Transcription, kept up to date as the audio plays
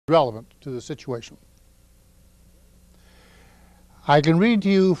relevant to the situation. I can read to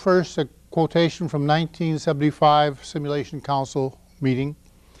you first a quotation from 1975 Simulation Council meeting.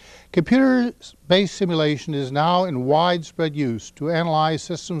 Computer-based simulation is now in widespread use to analyze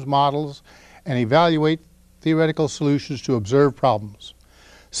systems models and evaluate theoretical solutions to observed problems.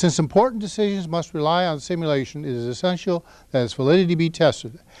 Since important decisions must rely on simulation, it is essential that its validity be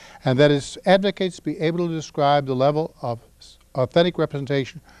tested and that its advocates be able to describe the level of authentic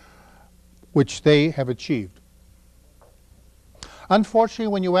representation which they have achieved. Unfortunately,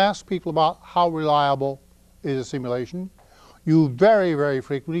 when you ask people about how reliable is a simulation, you very, very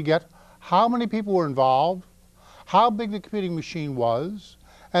frequently get how many people were involved, how big the computing machine was,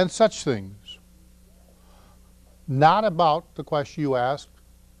 and such things. Not about the question you asked,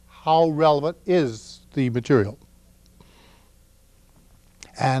 how relevant is the material?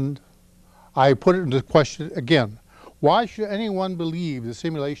 And I put it into the question again. Why should anyone believe the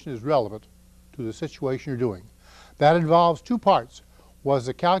simulation is relevant to the situation you're doing? That involves two parts. Was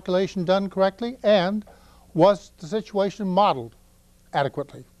the calculation done correctly, and was the situation modeled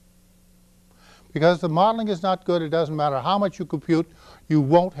adequately? Because if the modeling is not good, it doesn't matter how much you compute, you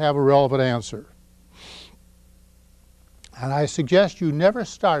won't have a relevant answer. And I suggest you never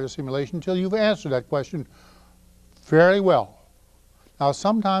start a simulation until you've answered that question fairly well. Now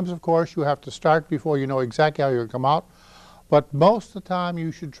sometimes, of course, you have to start before you know exactly how you're going to come out, but most of the time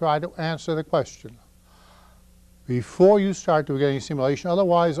you should try to answer the question before you start doing any simulation,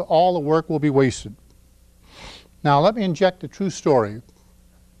 otherwise all the work will be wasted. Now let me inject a true story.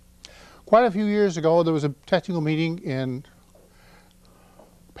 Quite a few years ago there was a technical meeting in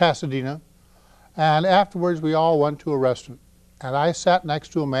Pasadena, and afterwards we all went to a restaurant. And I sat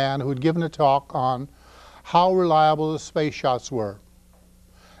next to a man who had given a talk on how reliable the space shots were.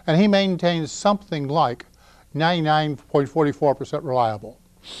 And he maintained something like 99.44% reliable.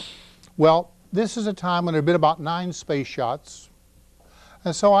 Well, this is a time when there had been about 9 space shots.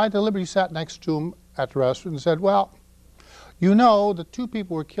 And so I deliberately sat next to him at the restaurant and said, well, you know that 2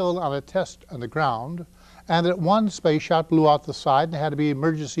 people were killed on a test on the ground, and that 1 space shot blew out the side and had to be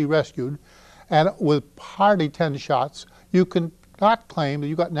emergency rescued. And with hardly 10 shots, you can not claim that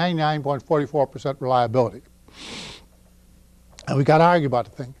you got 99.44% reliability. And we got to argue about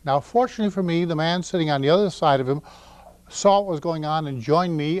the thing. Now, fortunately for me, the man sitting on the other side of him saw what was going on and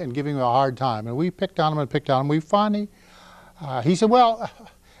joined me in giving him a hard time. And we picked on him and picked on him. We finally, he said, well,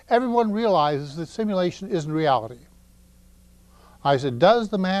 everyone realizes that simulation isn't reality. I said, does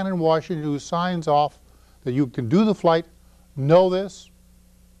the man in Washington who signs off that you can do the flight know this?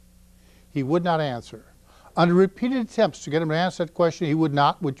 He would not answer. Under repeated attempts to get him to answer that question, he would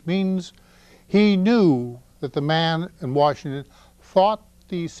not, which means he knew that the man in Washington thought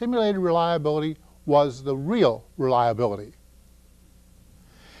the simulated reliability was the real reliability.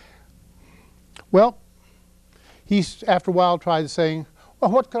 Well, he, after a while, tried saying,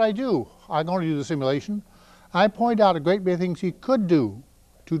 well, what could I do? I'm going to do the simulation. I pointed out a great many things he could do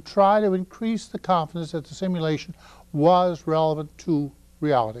to try to increase the confidence that the simulation was relevant to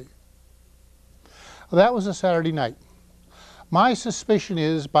reality. That was a Saturday night. My suspicion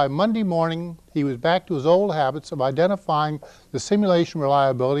is by Monday morning he was back to his old habits of identifying the simulation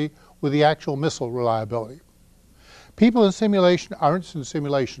reliability with the actual missile reliability. People in simulation are interested in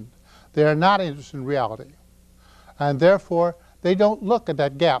simulation. They are not interested in reality. And therefore, they don't look at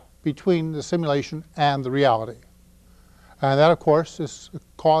that gap between the simulation and the reality. And that, of course, is the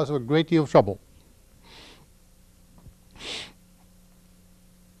cause of a great deal of trouble.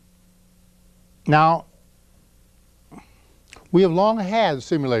 Now, we have long had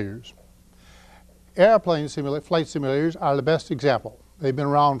simulators. Airplane flight simulators are the best example. They've been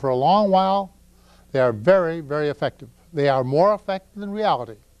around for a long while. They are very, very effective. They are more effective than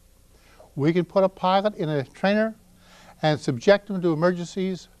reality. We can put a pilot in a trainer and subject him to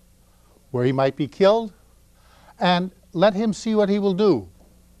emergencies where he might be killed and let him see what he will do.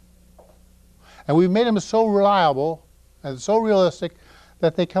 And we've made them so reliable and so realistic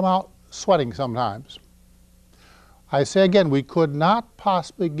that they come out sweating sometimes. I say again, we could not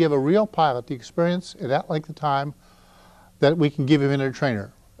possibly give a real pilot the experience in that length of time that we can give him in a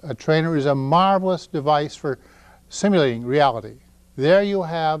trainer. A trainer is a marvelous device for simulating reality. There you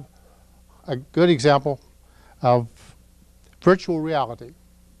have a good example of virtual reality.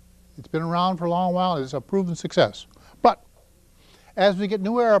 It's been around for a long while and it's a proven success. But as we get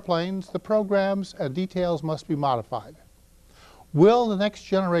new airplanes, the programs and details must be modified. Will the next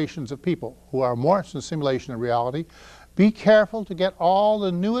generations of people who are more interested in simulation and reality be careful to get all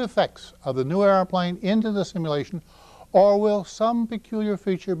the new effects of the new airplane into the simulation, or will some peculiar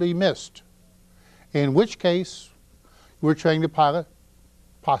feature be missed? In which case, we're training the pilot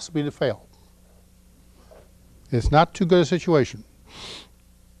possibly to fail. It's not too good a situation.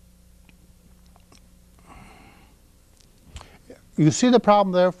 You see, the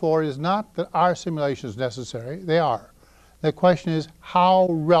problem, therefore, is not that our simulation is necessary. They are. The question is, how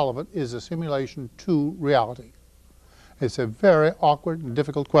relevant is the simulation to reality? It's a very awkward and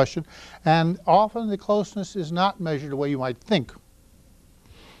difficult question, and often the closeness is not measured the way you might think.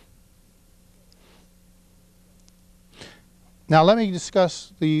 Now let me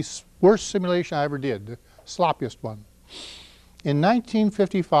discuss the worst simulation I ever did, the sloppiest one. In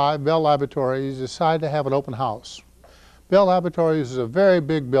 1955, Bell Laboratories decided to have an open house. Bell Laboratories is a very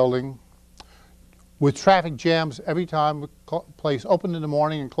big building with traffic jams every time the place opened in the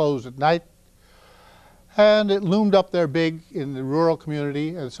morning and closed at night. And it loomed up there big in the rural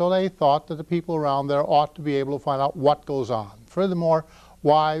community, and so they thought that the people around there ought to be able to find out what goes on. Furthermore,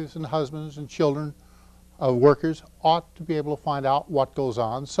 wives and husbands and children of workers ought to be able to find out what goes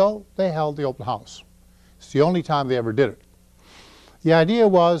on, so they held the open house. It's the only time they ever did it. The idea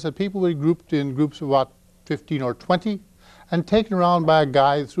was that people would be grouped in groups of about 15 or 20 and taken around by a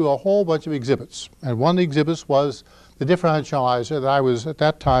guide through a whole bunch of exhibits. And one of the exhibits was the differentializer that I was at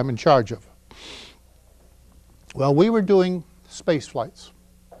that time in charge of. Well, we were doing space flights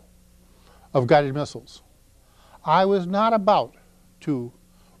of guided missiles. I was not about to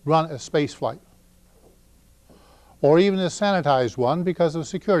run a space flight, or even a sanitized one, because of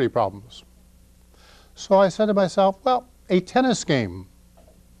security problems. So I said to myself, well, a tennis game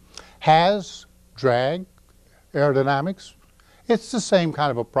has drag, aerodynamics. It's the same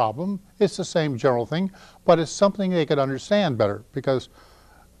kind of a problem. It's the same general thing, but it's something they could understand better, because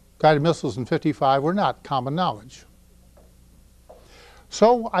guided missiles in '55 were not common knowledge.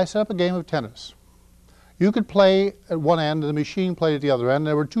 So I set up a game of tennis. You could play at one end, and the machine played at the other end.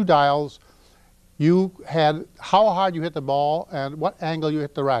 There were two dials. You had how hard you hit the ball and what angle you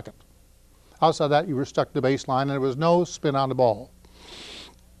hit the racket. Outside that, you were stuck to the baseline, and there was no spin on the ball.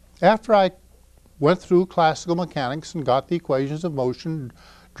 After I went through classical mechanics and got the equations of motion,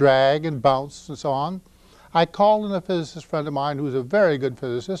 drag and bounce and so on, I called in a physicist friend of mine who was a very good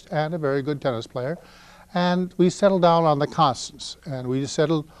physicist and a very good tennis player, and we settled down on the constants. And we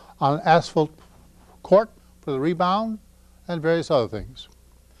settled on an asphalt court for the rebound and various other things.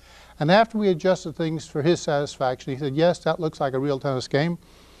 And after we adjusted things for his satisfaction, he said, yes, that looks like a real tennis game.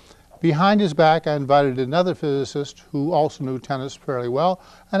 Behind his back, I invited another physicist who also knew tennis fairly well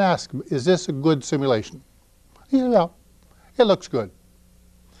and asked him, is this a good simulation? He said, well, it looks good.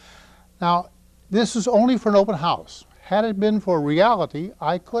 Now, this is only for an open house. Had it been for reality,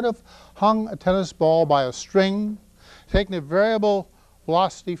 I could have hung a tennis ball by a string, taken a variable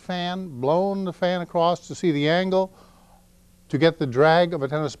velocity fan, blown the fan across to see the angle to get the drag of a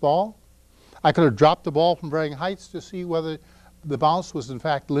tennis ball. I could have dropped the ball from varying heights to see whether the bounce was in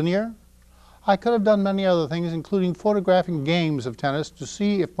fact linear. I could have done many other things, including photographing games of tennis to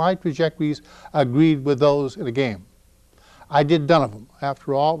see if my trajectories agreed with those in a game. I did none of them.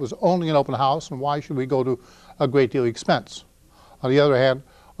 After all, it was only an open house, and why should we go to a great deal of expense? On the other hand,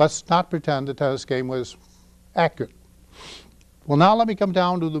 let's not pretend the tennis game was accurate. Well, now let me come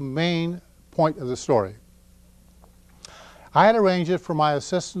down to the main point of the story. I had arranged it for my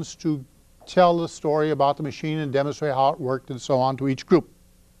assistants to tell the story about the machine and demonstrate how it worked and so on to each group.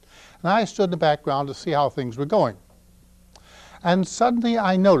 And I stood in the background to see how things were going. And suddenly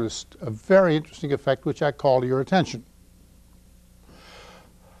I noticed a very interesting effect which I call to your attention.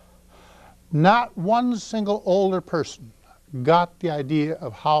 Not one single older person got the idea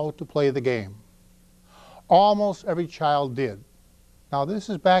of how to play the game. Almost every child did. Now this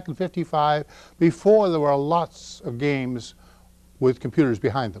is back in '55, before there were lots of games with computers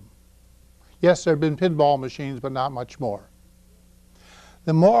behind them. Yes, there have been pinball machines, but not much more.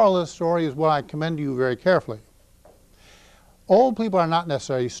 The moral of the story is what I commend to you very carefully. Old people are not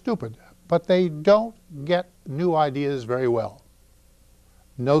necessarily stupid, but they don't get new ideas very well.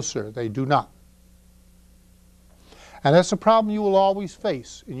 No, sir, they do not. And that's a problem you will always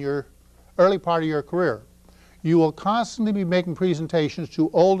face in your early part of your career. You will constantly be making presentations to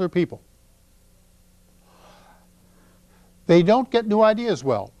older people. They don't get new ideas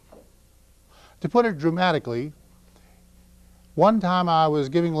well. To put it dramatically, one time I was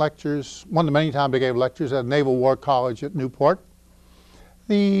giving lectures, one of the many times I gave lectures at Naval War College at Newport.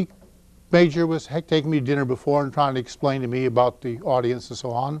 The major was taking me to dinner before and trying to explain to me about the audience and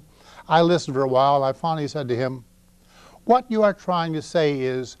so on. I listened for a while, and I finally said to him, what you are trying to say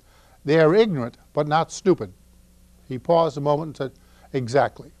is they are ignorant but not stupid. He paused a moment and said,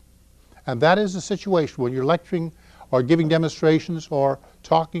 exactly. And that is the situation when you're lecturing or giving demonstrations or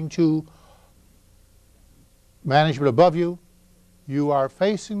talking to management above you. You are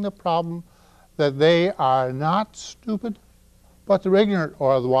facing the problem that they are not stupid, but they're ignorant,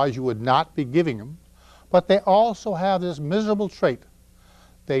 or otherwise you would not be giving them. But they also have this miserable trait.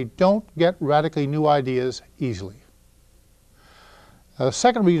 They don't get radically new ideas easily. The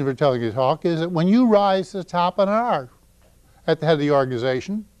second reason for telling you to talk is that when you rise to the top and are at the head of the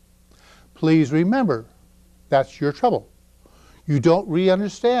organization, please remember that's your trouble. You don't really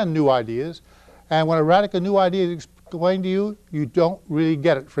understand new ideas, and when a radical new idea is explained to you, you don't really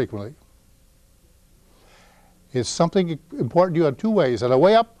get it frequently. It's something important to you in two ways. On the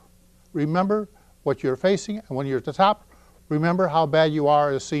way up, remember what you're facing, and when you're at the top, remember how bad you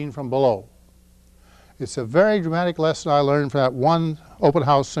are as seen from below. It's a very dramatic lesson I learned from that one open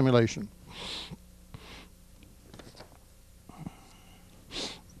house simulation.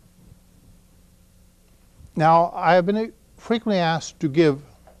 Now, I have been frequently asked to give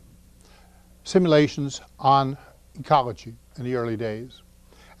simulations on ecology in the early days.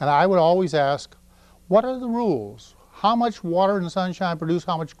 And I would always ask, what are the rules? How much water and sunshine produce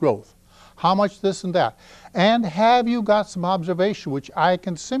how much growth? How much this and that? And have you got some observation which I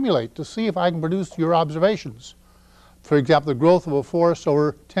can simulate to see if I can produce your observations? For example, the growth of a forest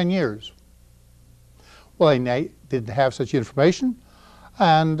over 10 years. Well, they didn't have such information.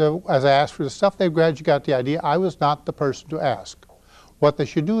 And as I asked for the stuff, they gradually got the idea I was not the person to ask. What they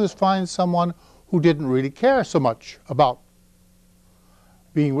should do is find someone who didn't really care so much about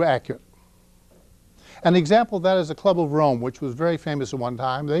being accurate. An example of that is the Club of Rome, which was very famous at one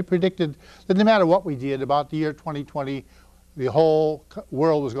time. They predicted that no matter what we did, about the year 2020, the whole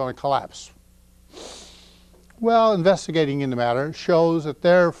world was going to collapse. Well, investigating in the matter shows that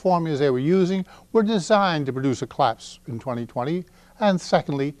their formulas they were using were designed to produce a collapse in 2020. And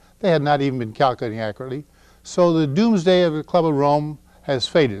secondly, they had not even been calculating accurately. So the doomsday of the Club of Rome has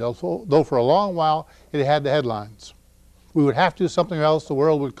faded, though for a long while it had the headlines. We would have to do something else, the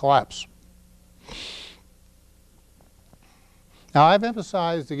world would collapse. Now, I've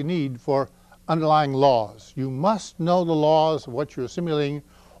emphasized the need for underlying laws. You must know the laws of what you're simulating,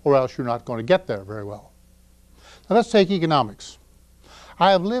 or else you're not going to get there very well. Now, let's take economics.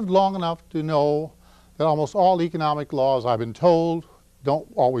 I have lived long enough to know that almost all economic laws, I've been told, don't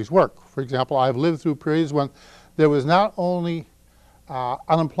always work. For example, I've lived through periods when there was not only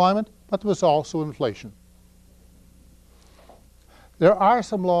unemployment, but there was also inflation. There are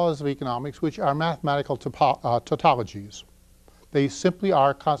some laws of economics which are mathematical tautologies. They simply are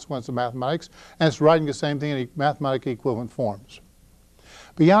a consequence of mathematics, and it's writing the same thing in mathematically equivalent forms.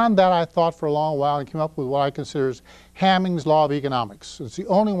 Beyond that, I thought for a long while and came up with what I consider as Hamming's law of economics. It's the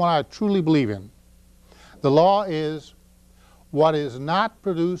only one I truly believe in. The law is, what is not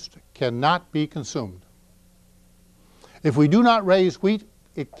produced cannot be consumed. If we do not raise wheat,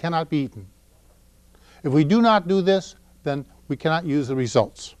 it cannot be eaten. If we do not do this, then we cannot use the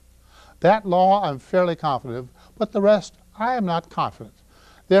results. That law I'm fairly confident of, but the rest I am not confident.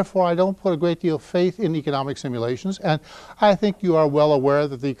 Therefore, I don't put a great deal of faith in economic simulations, and I think you are well aware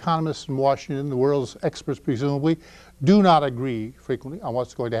that the economists in Washington, the world's experts presumably, do not agree frequently on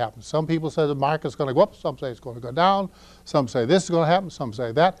what's going to happen. Some people say the market's going to go up, some say it's going to go down, some say this is going to happen, some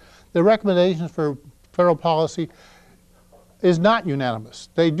say that. The recommendations for federal policy is not unanimous.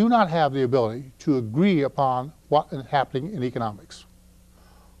 They do not have the ability to agree upon what is happening in economics.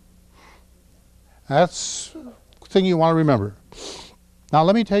 That's the thing you want to remember. Now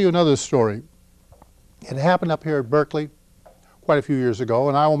let me tell you another story. It happened up here at Berkeley quite a few years ago,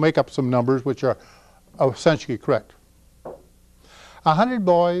 and I will make up some numbers which are essentially correct. 100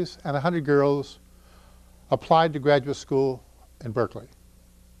 boys and 100 girls applied to graduate school in Berkeley.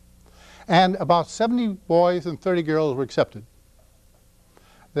 And about 70 boys and 30 girls were accepted.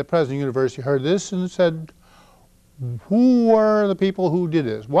 The president of the university heard this and said, who were the people who did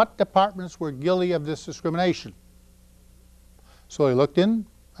this? What departments were guilty of this discrimination? So he looked in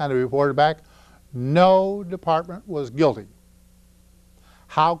and he reported back, no department was guilty.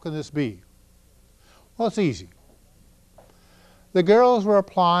 How can this be? Well, it's easy. The girls were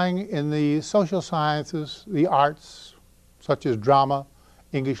applying in the social sciences, the arts, such as drama,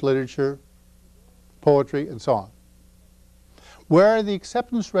 English literature, poetry, and so on, where the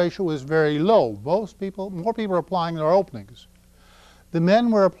acceptance ratio was very low. More people are applying than are openings. The men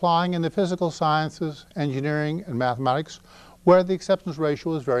were applying in the physical sciences, engineering, and mathematics, where the acceptance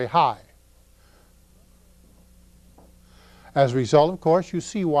ratio was very high. As a result, of course, you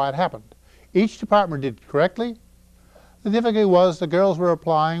see why it happened. Each department did correctly. The difficulty was the girls were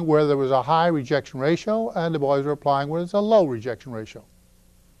applying where there was a high rejection ratio, and the boys were applying where there's a low rejection ratio.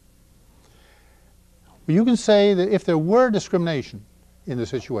 You can say that if there were discrimination in the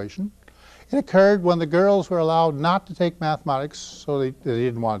situation, It occurred when the girls were allowed not to take mathematics, so they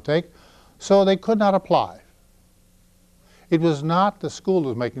didn't want to take, so they could not apply. It was not the school that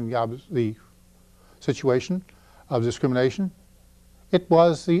was making the situation of discrimination. It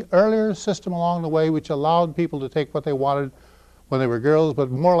was the earlier system along the way which allowed people to take what they wanted when they were girls,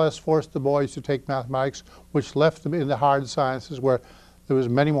 but more or less forced the boys to take mathematics, which left them in the hard sciences where there was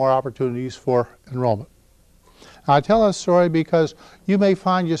many more opportunities for enrollment. Now, I tell this story because you may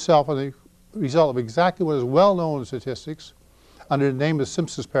find yourself in the result of exactly what is well known in statistics under the name of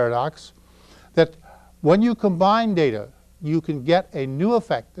Simpson's paradox, that when you combine data, you can get a new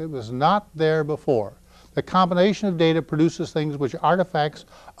effect that was not there before. The combination of data produces things which are artifacts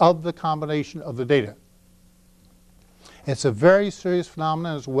of the combination of the data. It's a very serious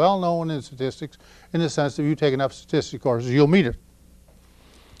phenomenon. It's well known in statistics in the sense that if you take enough statistics courses, you'll meet it.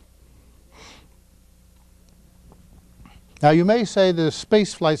 Now, you may say the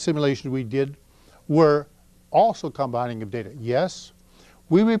space flight simulations we did were also combining of data. Yes,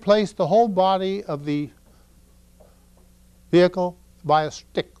 we replaced the whole body of the vehicle by a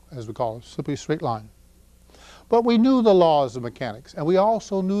stick, as we call it, simply a straight line. But we knew the laws of mechanics, and we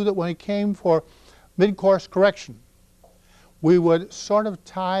also knew that when it came for mid-course correction, we would sort of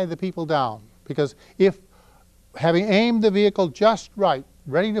tie the people down, because if, having aimed the vehicle just right,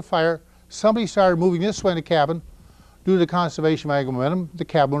 ready to fire, somebody started moving this way in the cabin, due to the conservation of angular momentum, the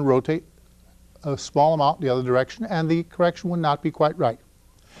cabin would rotate a small amount the other direction, and the correction would not be quite right.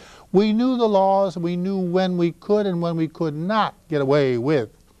 We knew the laws, and we knew when we could and when we could not get away with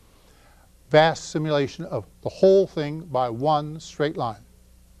vast simulation of the whole thing by one straight line.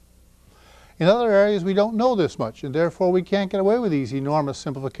 In other areas, we don't know this much, and therefore we can't get away with these enormous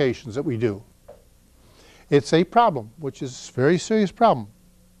simplifications that we do. It's a problem, which is a very serious problem.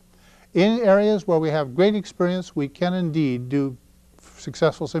 In areas where we have great experience, we can indeed do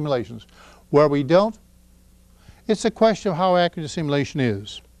successful simulations. Where we don't, it's a question of how accurate the simulation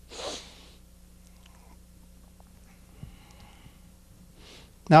is.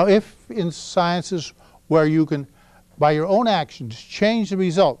 Now, if in sciences where you can, by your own actions, change the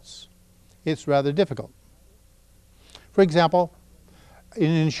results, it's rather difficult. For example, in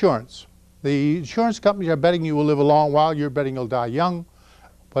insurance, the insurance companies are betting you will live a long while, you're betting you'll die young.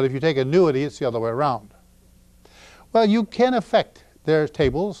 But if you take annuity, it's the other way around. Well, you can affect their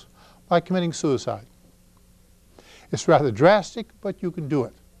tables by committing suicide. It's rather drastic, but you can do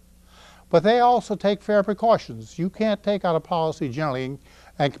it. But they also take fair precautions. You can't take out a policy generally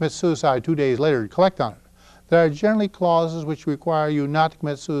and commit suicide 2 days later to collect on it. There are generally clauses which require you not to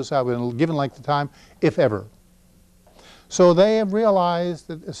commit suicide within a given length of time, if ever. So they have realized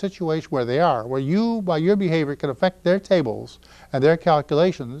that a situation where they are, where you, by your behavior, can affect their tables and their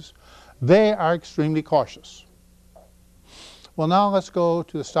calculations, they are extremely cautious. Well, now let's go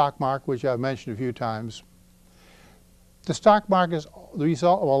to the stock market, which I've mentioned a few times. The stock market is the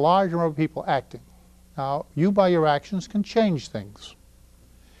result of a large number of people acting. Now, you, by your actions, can change things.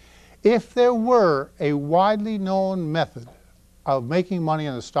 If there were a widely known method of making money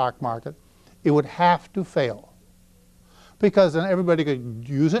in the stock market, it would have to fail, because then everybody could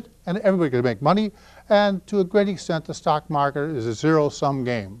use it and everybody could make money, and to a great extent the stock market is a zero-sum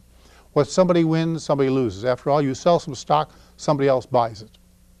game. What somebody wins, somebody loses. After all, you sell some stock, somebody else buys it.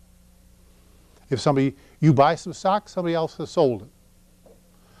 If you buy some stock, somebody else has sold it.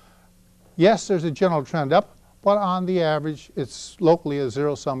 Yes, there's a general trend up, but on the average it's locally a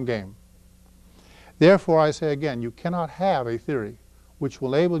zero-sum game. Therefore, I say again, you cannot have a theory which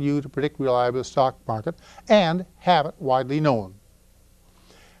will enable you to predict reliably the stock market and have it widely known.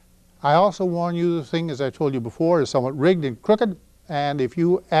 I also warn you the thing, as I told you before, is somewhat rigged and crooked, and if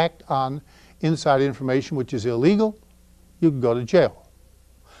you act on inside information which is illegal, you can go to jail.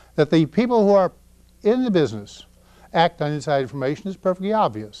 That the people who are in the business act on inside information is perfectly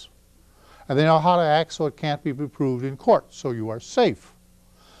obvious. And they know how to act so it can't be proved in court, so you are safe.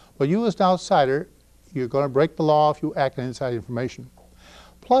 But you as an outsider, you're going to break the law if you act on inside information.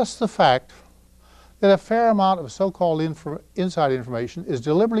 Plus the fact that a fair amount of so-called inside information is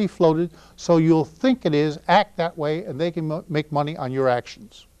deliberately floated so you'll think it is, act that way, and they can make money on your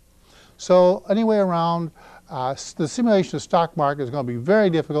actions. So anyway around, the simulation of the stock market is going to be very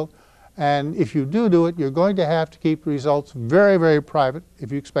difficult, and if you do it, you're going to have to keep the results very, very private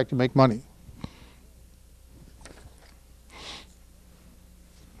if you expect to make money.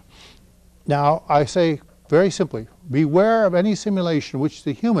 Now, I say very simply, beware of any simulation which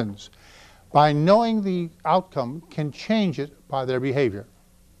the humans, by knowing the outcome, can change it by their behavior.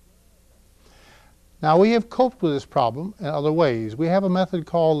 Now, we have coped with this problem in other ways. We have a method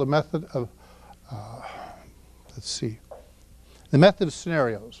called the method of, the method of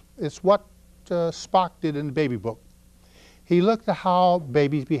scenarios. It's what Spock did in the baby book. He looked at how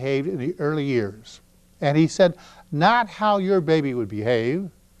babies behaved in the early years. And he said, not how your baby would behave,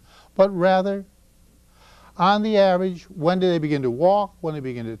 but rather, on the average, when do they begin to walk, when they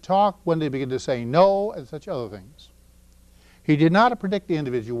begin to talk, when they begin to say no, and such other things. He did not predict the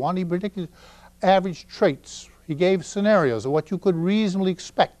individual one, he predicted average traits. He gave scenarios of what you could reasonably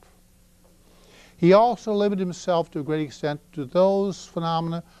expect. He also limited himself to a great extent to those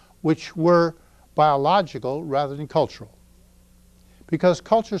phenomena which were biological rather than cultural. Because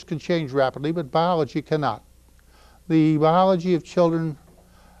cultures can change rapidly, but biology cannot. The biology of children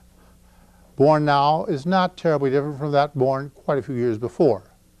born now is not terribly different from that born quite a few years before.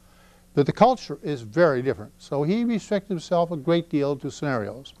 But the culture is very different. So he restricted himself a great deal to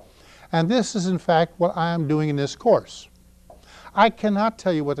scenarios. And this is in fact what I am doing in this course. I cannot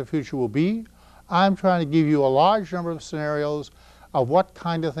tell you what the future will be. I'm trying to give you a large number of scenarios of what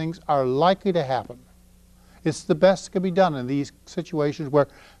kind of things are likely to happen. It's the best that can be done in these situations where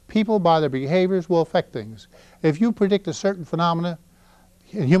people by their behaviors will affect things. If you predict a certain phenomena,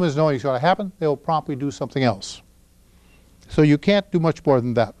 and humans know it's going to happen, they will promptly do something else. So you can't do much more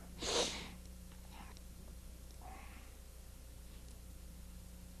than that.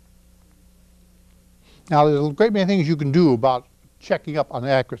 Now there's a great many things you can do about checking up on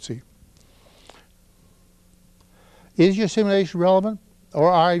accuracy. Is your simulation relevant,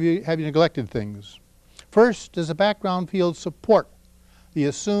 or have you neglected things? First, does the background field support the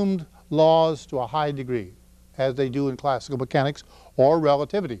assumed laws to a high degree, as they do in classical mechanics or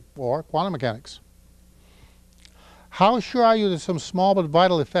relativity or quantum mechanics? How sure are you that some small but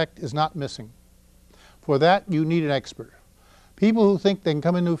vital effect is not missing? For that, you need an expert. People who think they can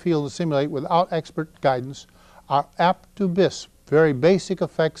come into a field and simulate without expert guidance are apt to miss very basic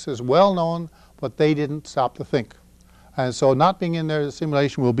effects as well known, but they didn't stop to think. And so not being in there, the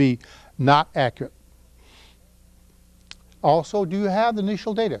simulation will be not accurate. Also, do you have the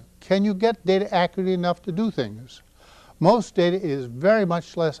initial data? Can you get data accurately enough to do things? Most data is very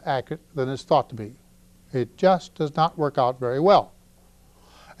much less accurate than it's thought to be. It just does not work out very well.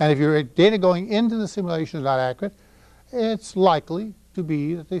 And if your data going into the simulation is not accurate, it's likely to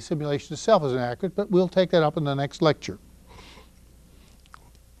be that the simulation itself is inaccurate, but we'll take that up in the next lecture.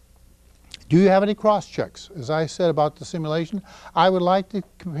 Do you have any cross-checks? As I said about the simulation, I would like to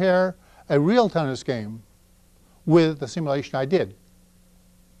compare a real tennis game with the simulation I did.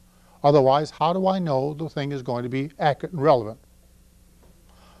 Otherwise, how do I know the thing is going to be accurate and relevant?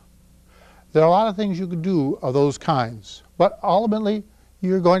 There are a lot of things you can do of those kinds, but ultimately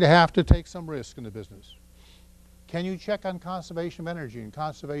you're going to have to take some risk in the business. Can you check on conservation of energy and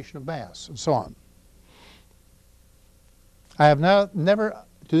conservation of mass and so on? I have never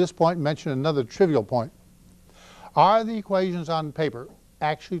to this point mentioned another trivial point. Are the equations on paper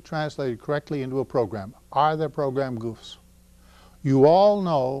actually translated correctly into a program? Are there program goofs? You all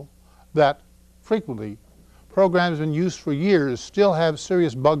know that frequently programs in use for years still have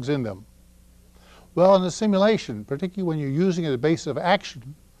serious bugs in them. Well, in a simulation, particularly when you're using it as a basis of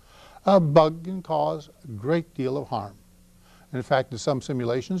action, a bug can cause a great deal of harm. In fact, in some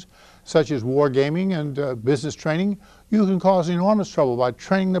simulations, such as wargaming and business training, you can cause enormous trouble by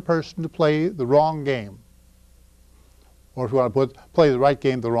training the person to play the wrong game. Or if you want to play the right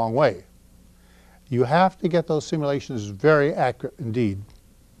game the wrong way. You have to get those simulations very accurate indeed.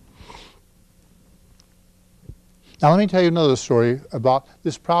 Now let me tell you another story about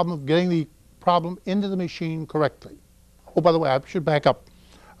this problem of getting the problem into the machine correctly. Oh, by the way, I should back up.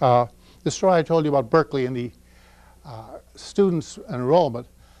 The story I told you about Berkeley and the students' enrollment,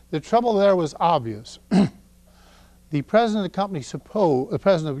 the trouble there was obvious. The president of the company the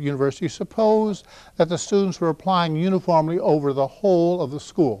president of the university supposed that the students were applying uniformly over the whole of the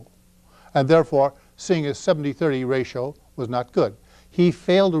school, and therefore seeing a 70-30 ratio was not good. He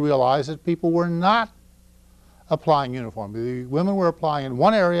failed to realize that people were not applying uniformly. The women were applying in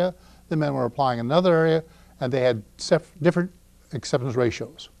one area, the men were applying in another area, and they had different acceptance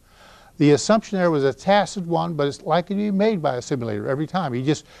ratios. The assumption there was a tacit one, but it's likely to be made by a simulator every time. He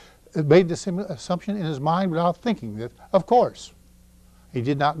just made the assumption in his mind without thinking that, of course, he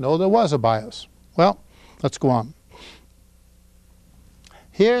did not know there was a bias. Well, let's go on.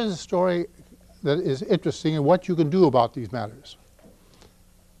 Here's a story that is interesting and what you can do about these matters.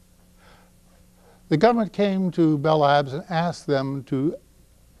 The government came to Bell Labs and asked them to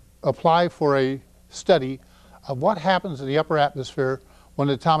apply for a study of what happens in the upper atmosphere when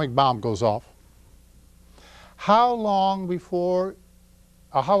an atomic bomb goes off. How long before,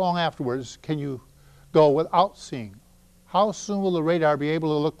 or how long afterwards can you go without seeing? How soon will the radar be able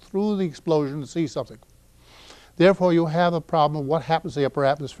to look through the explosion and see something? Therefore, you have a problem of what happens to the upper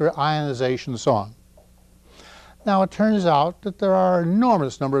atmosphere, ionization, and so on. Now, it turns out that there are an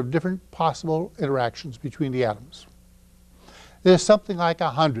enormous number of different possible interactions between the atoms. There's something like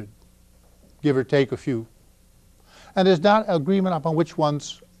 100, give or take a few. And there's not agreement upon which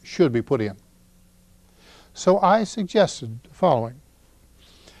ones should be put in. So I suggested the following,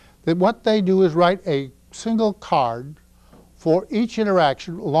 that what they do is write a single card for each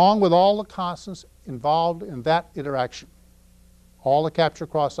interaction along with all the constants involved in that interaction, all the capture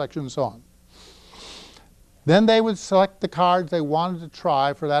cross-section and so on. Then they would select the cards they wanted to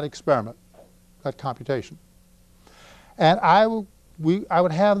try for that experiment, that computation. And I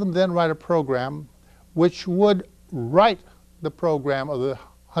would have them then write a program which would write the program of the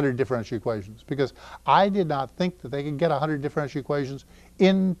 100 differential equations, because I did not think that they could get 100 differential equations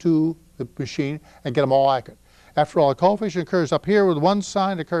into the machine and get them all accurate. After all, a coefficient occurs up here with one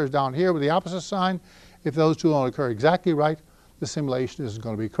sign, it occurs down here with the opposite sign. If those two don't occur exactly right, the simulation isn't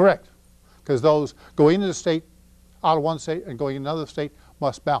going to be correct, because those going into the state, out of one state, and going into another state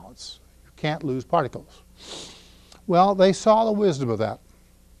must balance. You can't lose particles. Well, they saw the wisdom of that.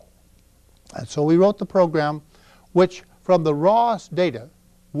 And so we wrote the program which, from the rawest data,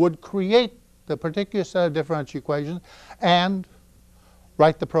 would create the particular set of differential equations and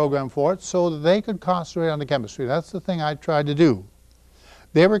write the program for it so that they could concentrate on the chemistry. That's the thing I tried to do.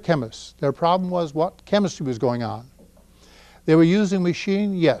 They were chemists. Their problem was what chemistry was going on. They were using a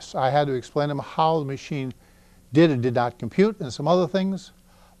machine. Yes, I had to explain to them how the machine did and did not compute and some other things.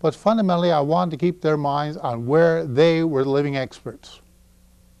 But fundamentally, I wanted to keep their minds on where they were living experts.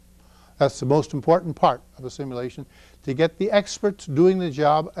 That's the most important part of a simulation, to get the experts doing the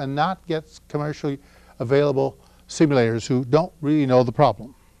job and not get commercially available simulators who don't really know the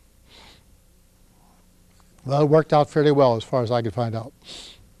problem. Well, it worked out fairly well as far as I could find out.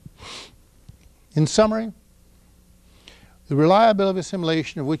 In summary, the reliability of a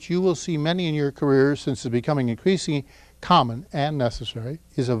simulation, of which you will see many in your careers since it's becoming increasingly common and necessary,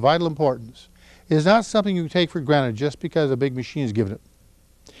 is of vital importance. It is not something you take for granted just because a big machine is given it.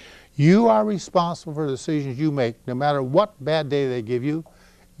 You are responsible for the decisions you make, no matter what bad data they give you.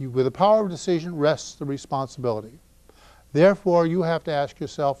 With the power of decision rests the responsibility. Therefore, you have to ask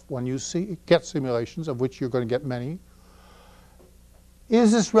yourself, when you get simulations, of which you're going to get many,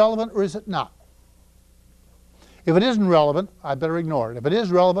 is this relevant or is it not? If it isn't relevant, I'd better ignore it. If it is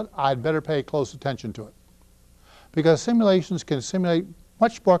relevant, I'd better pay close attention to it. Because simulations can simulate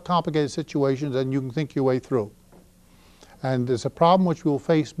much more complicated situations than you can think your way through. And it's a problem which we will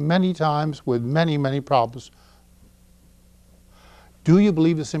face many times with many, many problems. Do you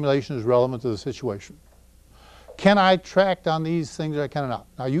believe the simulation is relevant to the situation? Can I track down these things or can I not?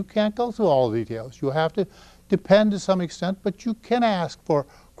 Now, you can't go through all the details. You have to depend to some extent, but you can ask for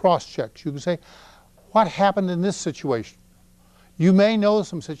cross-checks. You can say, what happened in this situation? You may know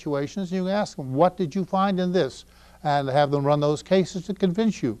some situations, and you can ask them, what did you find in this? And have them run those cases to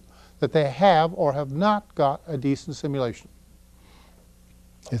convince you that they have or have not got a decent simulation.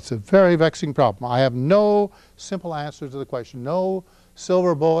 It's a very vexing problem. I have no simple answer to the question, no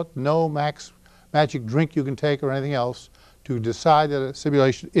silver bullet, no magic drink you can take or anything else to decide that a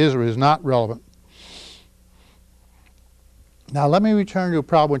simulation is or is not relevant. Now let me return to a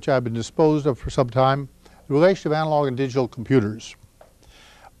problem which I've been disposed of for some time, the relation of analog and digital computers.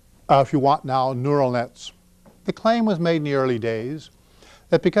 If you want now, neural nets. The claim was made in the early days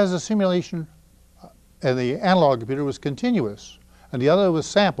that because the simulation and the analog computer was continuous and the other was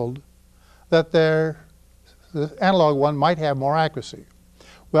sampled, that the analog one might have more accuracy.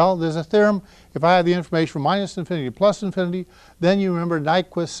 Well, there's a theorem, if I have the information from minus infinity to plus infinity, then you remember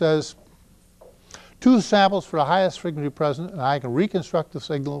Nyquist says 2 samples for the highest frequency present, and I can reconstruct the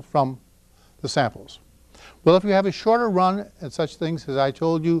signal from the samples. Well, if you have a shorter run at such things as I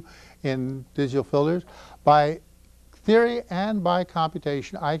told you in digital filters, by theory and by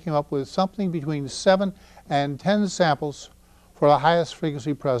computation, I came up with something between 7 and 10 samples for the highest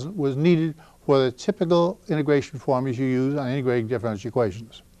frequency present was needed for the typical integration formulas you use on integrating differential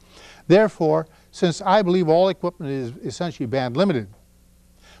equations. Therefore, since I believe all equipment is essentially band limited,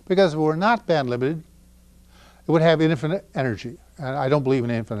 because if it were not band limited, it would have infinite energy. And I don't believe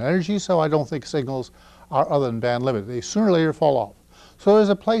in infinite energy, so I don't think signals are other than band limited. They sooner or later fall off. So there's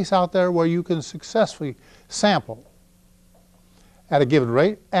a place out there where you can successfully sample at a given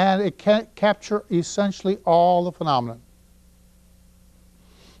rate, and it can capture essentially all the phenomena.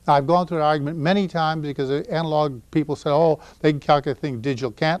 Now, I've gone through an argument many times because the analog people said, oh, they can calculate things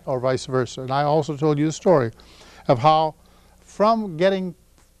digital can't, or vice versa. And I also told you the story of how, from getting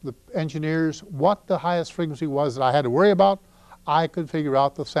the engineers what the highest frequency was that I had to worry about, I could figure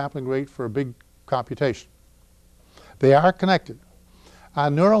out the sampling rate for a big computation. They are connected.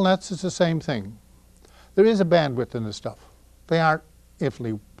 On neural nets, it's the same thing. There is a bandwidth in this stuff. They aren't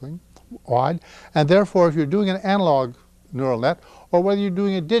infinitely wide, and therefore if you're doing an analog neural net or whether you're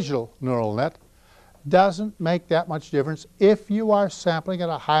doing a digital neural net, doesn't make that much difference if you are sampling at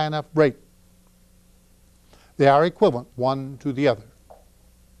a high enough rate. They are equivalent one to the other,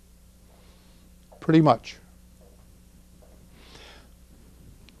 pretty much.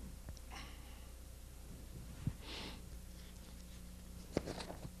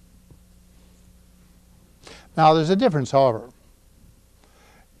 Now there's a difference, however.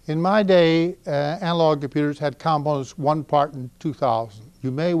 In my day, analog computers had components 1 part in 2,000. You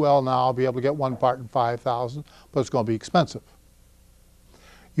may well now be able to get 1 part in 5,000, but it's going to be expensive.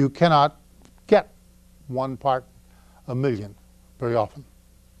 You cannot get 1 part a million very often.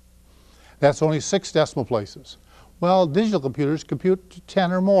 That's only 6 decimal places. Well, digital computers compute to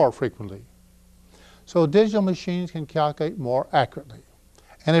 10 or more frequently. So digital machines can calculate more accurately.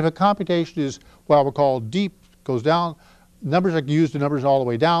 And if a computation is what we call deep, goes down, numbers are used to numbers all the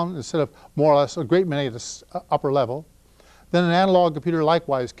way down instead of more or less a great many at the upper level, then an analog computer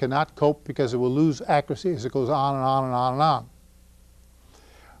likewise cannot cope because it will lose accuracy as it goes on and on and on and on.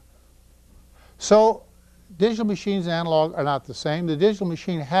 So digital machines and analog are not the same. The digital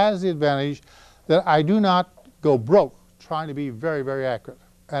machine has the advantage that I do not go broke trying to be very, very accurate.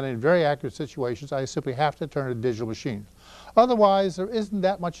 And in very accurate situations, I simply have to turn to a digital machine. Otherwise, there isn't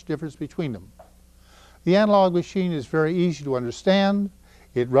that much difference between them. The analog machine is very easy to understand.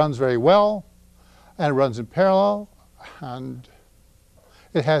 It runs very well, and it runs in parallel, and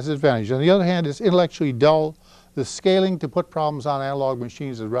it has advantage. On the other hand, it's intellectually dull. The scaling to put problems on analog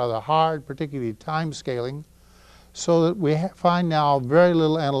machines is rather hard, particularly time scaling, so that we find now very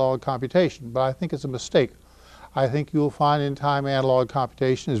little analog computation. But I think it's a mistake. I think you'll find in time analog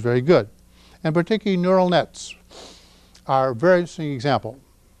computation is very good. And particularly neural nets are a very interesting example.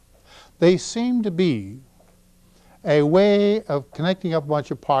 They seem to be a way of connecting up a bunch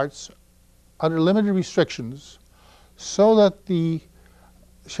of parts under limited restrictions so that the,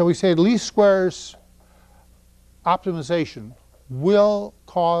 shall we say, least squares optimization will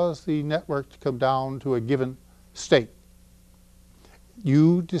cause the network to come down to a given state.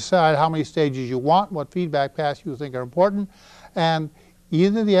 You decide how many stages you want, what feedback paths you think are important, and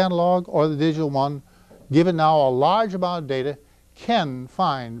either the analog or the digital one, given now a large amount of data, can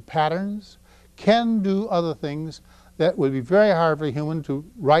find patterns, can do other things that would be very hard for a human to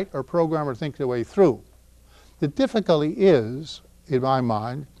write or program or think their way through. The difficulty is, in my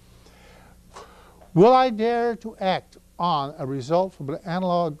mind, will I dare to act on a result from an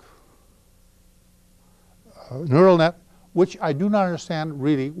analog neural net which I do not understand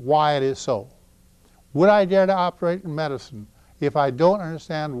really why it is so? Would I dare to operate in medicine if I don't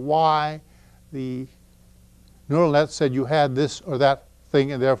understand why the neural net said you had this or that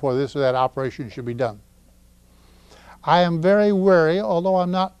thing and therefore this or that operation should be done? I am very wary, although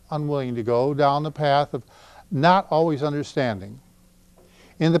I'm not unwilling to go down the path of not always understanding.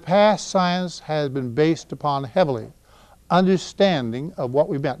 In the past, science has been based upon heavily understanding of what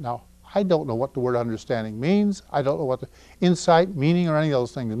we meant. Now, I don't know what the word understanding means. I don't know what the insight, meaning, or any of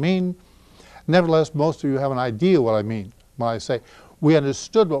those things mean. Nevertheless, most of you have an idea what I mean when I say we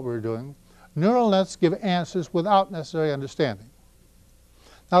understood what we were doing. Neural nets give answers without necessary understanding.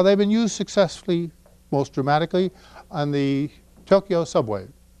 Now, they've been used successfully, most dramatically, on the Tokyo subway.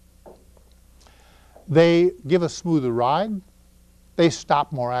 They give a smoother ride, they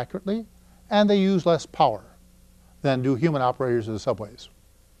stop more accurately, and they use less power than do human operators of the subways.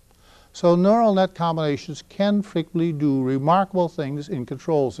 So neural net combinations can frequently do remarkable things in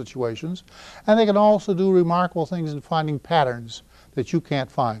control situations, and they can also do remarkable things in finding patterns that you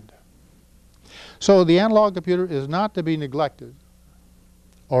can't find. So the analog computer is not to be neglected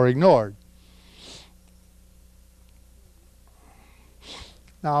or ignored.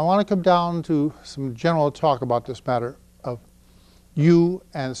 Now I want to come down to some general talk about this matter of you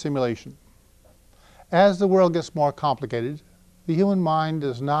and simulation. As the world gets more complicated, the human mind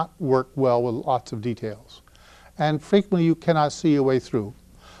does not work well with lots of details, and frequently you cannot see your way through.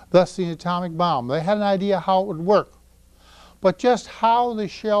 Thus the atomic bomb, they had an idea how it would work, but just how the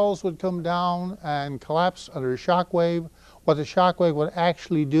shells would come down and collapse under a shock wave, what the shock wave would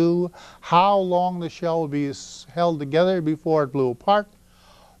actually do, how long the shell would be held together before it blew apart,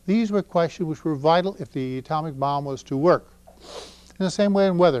 these were questions which were vital if the atomic bomb was to work. In the same way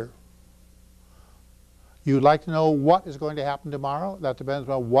in weather. You'd like to know what is going to happen tomorrow. That depends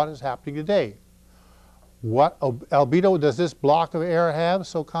on what is happening today. What albedo does this block of air have?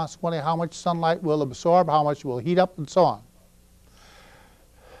 So consequently, how much sunlight will absorb, how much will heat up, and so on.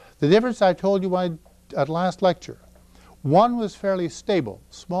 The difference I told you at last lecture One was fairly stable.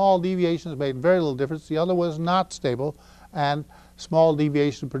 Small deviations made very little difference. The other was not stable, and small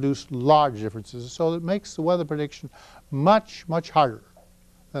deviations produced large differences. So it makes the weather prediction much, much harder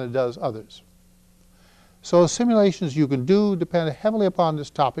than it does others. So simulations you can do depend heavily upon this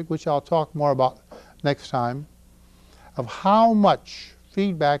topic, which I'll talk more about next time, of how much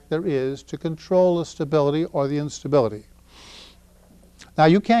feedback there is to control the stability or the instability. Now,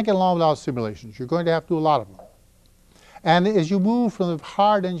 you can't get along without simulations. You're going to have to do a lot of them. And as you move from the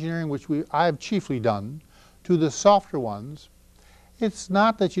hard engineering, which I've chiefly done, to the softer ones, it's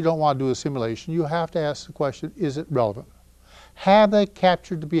not that you don't want to do a simulation. You have to ask the question, is it relevant? Have they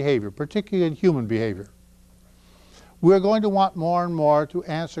captured the behavior, particularly in human behavior? We're going to want more and more to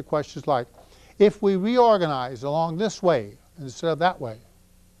answer questions like, if we reorganize along this way instead of that way,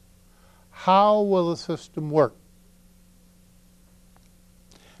 how will the system work?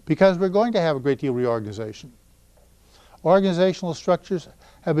 Because we're going to have a great deal of reorganization. Organizational structures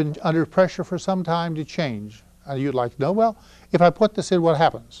have been under pressure for some time to change. And you'd like to know, well, if I put this in, what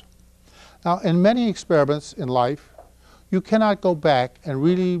happens? Now, in many experiments in life, you cannot go back and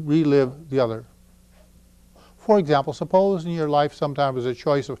really relive the other. For example, suppose in your life sometime was a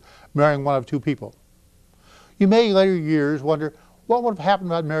choice of marrying one of two people. You may later years wonder, what would have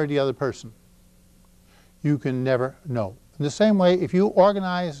happened if I'd married the other person? You can never know. In the same way, if you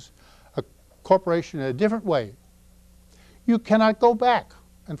organize a corporation in a different way, you cannot go back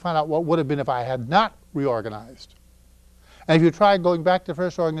and find out what would have been if I had not reorganized. And if you try going back to the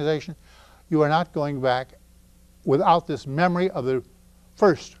first organization, you are not going back without this memory of the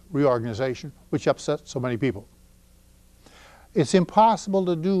first reorganization, which upset so many people. It's impossible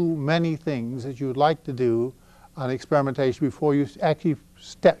to do many things that you would like to do on experimentation before you actually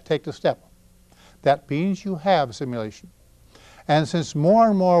take the step. That means you have a simulation. And since more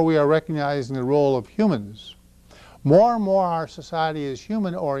and more we are recognizing the role of humans, more and more our society is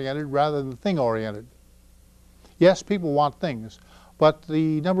human-oriented rather than thing-oriented. Yes, people want things, but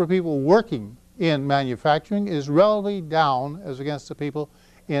the number of people working in manufacturing is relatively down as against the people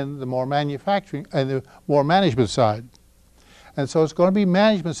in the more manufacturing and the more management side. And so it's going to be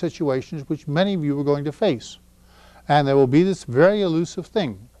management situations which many of you are going to face. And there will be this very elusive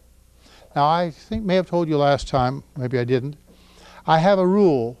thing. Now, I think may have told you last time, maybe I didn't, I have a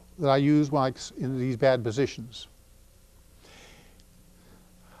rule that I use when I'm in these bad positions.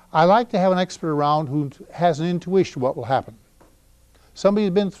 I like to have an expert around who has an intuition of what will happen. Somebody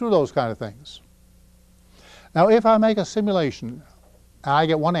who's been through those kind of things. Now, if I make a simulation, and I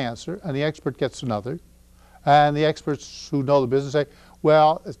get one answer, and the expert gets another, and the experts who know the business say,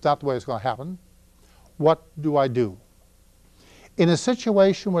 well, it's not the way it's going to happen, what do I do? In a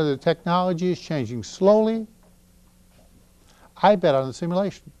situation where the technology is changing slowly, I bet on the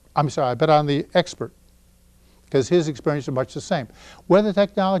simulation. I'm sorry, I bet on the expert, because his experience is much the same. Where the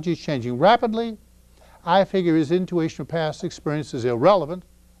technology is changing rapidly, I figure his intuition of past experience is irrelevant,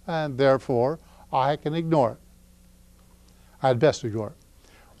 and therefore I can ignore it. I'd best ignore it.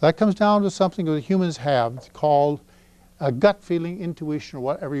 That comes down to something that humans have called a gut feeling, intuition, or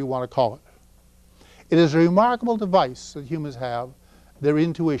whatever you want to call it. It is a remarkable device that humans have, their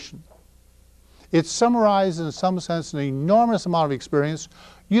intuition. It summarizes, in some sense, an enormous amount of experience.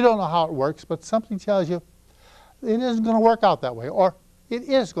 You don't know how it works, but something tells you it isn't going to work out that way, or it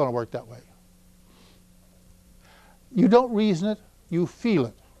is going to work that way. You don't reason it, you feel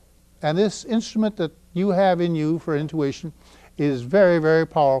it. And this instrument that you have in you for intuition is very, very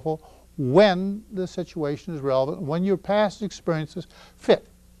powerful when the situation is relevant, when your past experiences fit.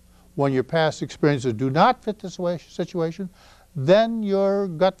 When your past experiences do not fit the situation, then your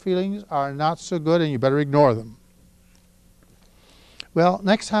gut feelings are not so good and you better ignore them. Well,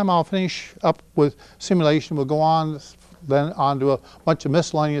 next time I'll finish up with simulation. We'll go on then on to a bunch of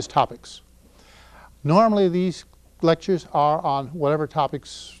miscellaneous topics. Normally these lectures are on whatever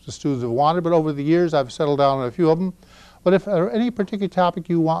topics the students have wanted, but over the years I've settled down on a few of them. But if there are any particular topic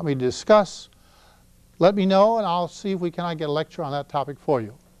you want me to discuss, let me know and I'll see if we cannot get a lecture on that topic for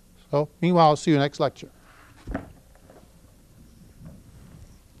you. So meanwhile, I'll see you next lecture.